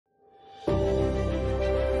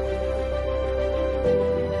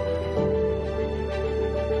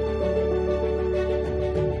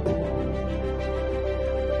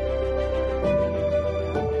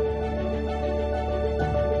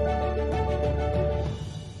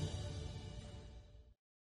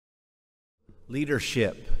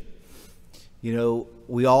Leadership. You know,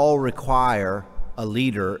 we all require a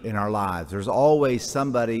leader in our lives. There's always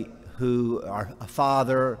somebody who, a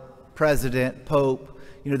father, president, pope,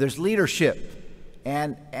 there's leadership.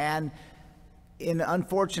 And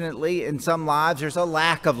unfortunately, in some lives, there's a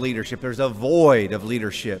lack of leadership. There's a void of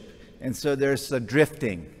leadership. And so there's a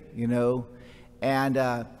drifting,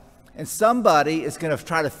 and somebody is going to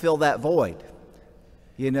try to fill that void.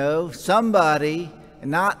 Somebody,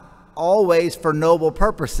 not always for noble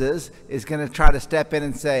purposes, is going to try to step in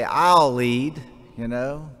and say, I'll lead,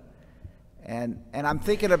 And I'm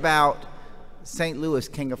thinking about St. Louis,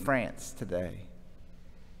 King of France today.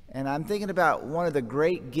 And I'm thinking about one of the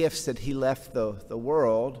great gifts that he left the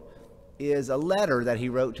world is a letter that he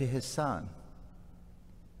wrote to his son.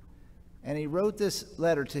 And he wrote this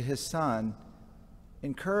letter to his son,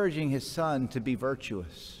 encouraging his son to be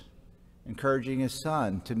virtuous, encouraging his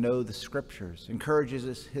son to know the scriptures,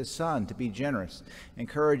 encourages his son to be generous,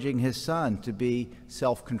 encouraging his son to be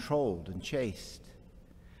self-controlled and chaste,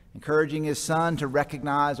 encouraging his son to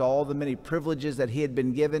recognize all the many privileges that he had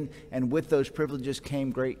been given, and with those privileges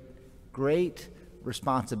came great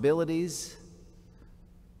responsibilities.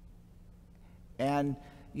 And,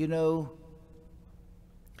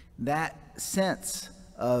 that sense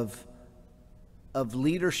of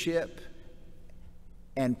leadership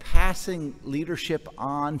and passing leadership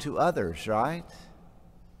on to others, right?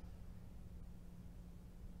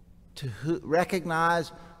 To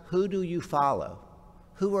recognize, who do you follow?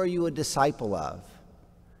 Who are you a disciple of?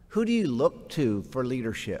 Who do you look to for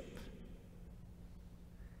leadership?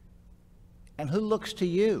 And who looks to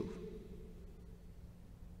you?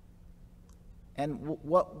 And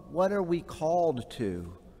what are we called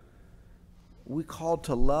to? We're called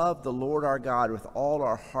to love the Lord our God with all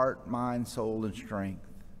our heart, mind, soul, and strength.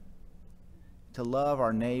 To love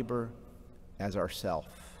our neighbor as ourself.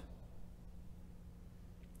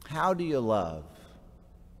 How do you love?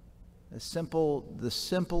 The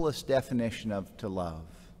simplest definition of to love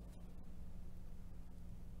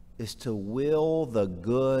is to will the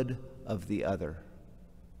good of the other.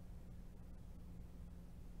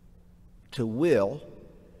 To will,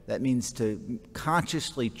 that means to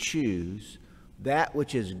consciously choose that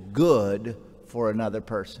which is good for another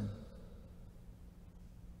person.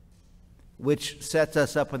 Which sets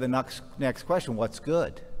us up with the next question: what's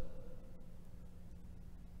good?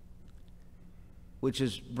 Which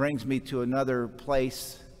brings me to another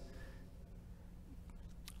place.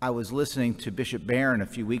 I was listening to Bishop Barron a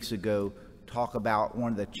few weeks ago talk about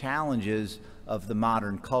one of the challenges of the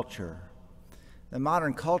modern culture. The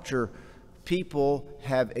modern culture, people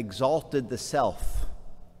have exalted the self.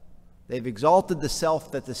 They've exalted the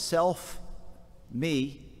self, that the self,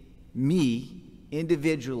 me,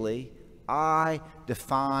 individually, I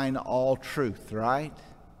define all truth, right?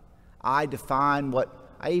 I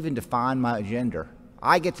even define my gender.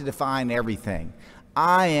 I get to define everything.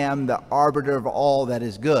 I am the arbiter of all that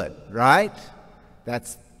is good, right?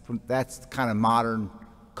 That's kind of modern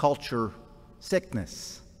culture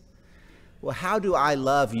sickness. Well, how do I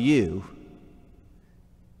love you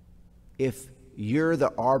if you're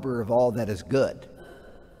the arbiter of all that is good?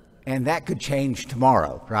 And that could change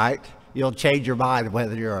tomorrow, right? You'll change your mind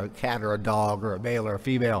whether you're a cat or a dog or a male or a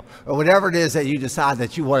female or whatever it is that you decide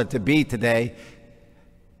that you want it to be today.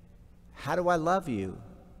 How do I love you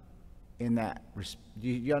in that? Do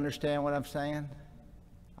you understand what I'm saying?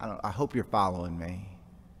 I hope you're following me.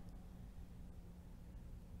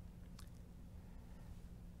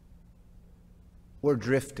 We're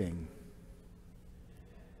drifting.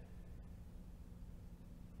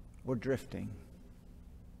 We're drifting.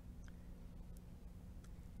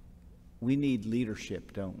 We need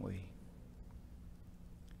leadership, don't we?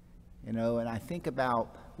 And I think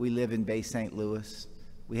about, we live in Bay St. Louis.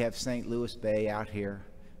 We have St. Louis Bay out here.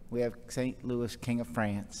 We have St. Louis, King of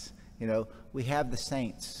France. We have the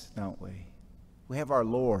saints, don't we? We have our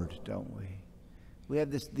Lord, don't we? We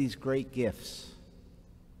have these great gifts.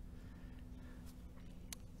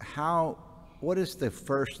 What is the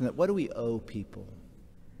first, what do we owe people?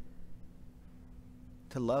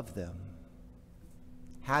 To love them.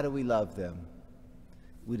 How do we love them?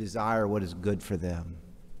 We desire what is good for them.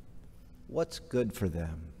 What's good for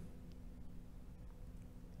them?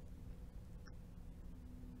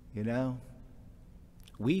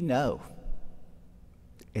 We know.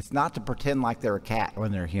 It's not to pretend like they're a cat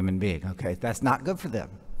when they're a human being, okay? That's not good for them.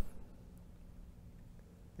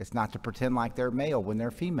 It's not to pretend like they're male when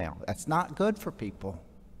they're female. That's not good for people.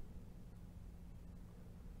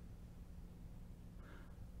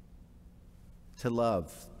 To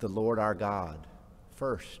love the Lord our God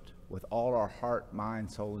first with all our heart, mind,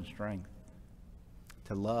 soul, and strength.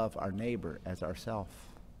 to love our neighbor as ourself,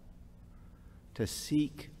 to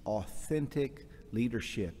seek authentic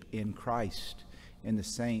leadership in Christ, in the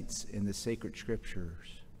saints, in the sacred scriptures,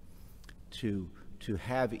 to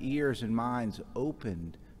have ears and minds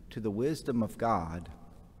opened to the wisdom of God,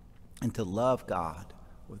 and to love God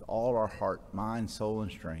with all our heart, mind, soul,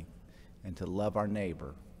 and strength, and to love our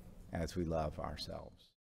neighbor as we love ourselves.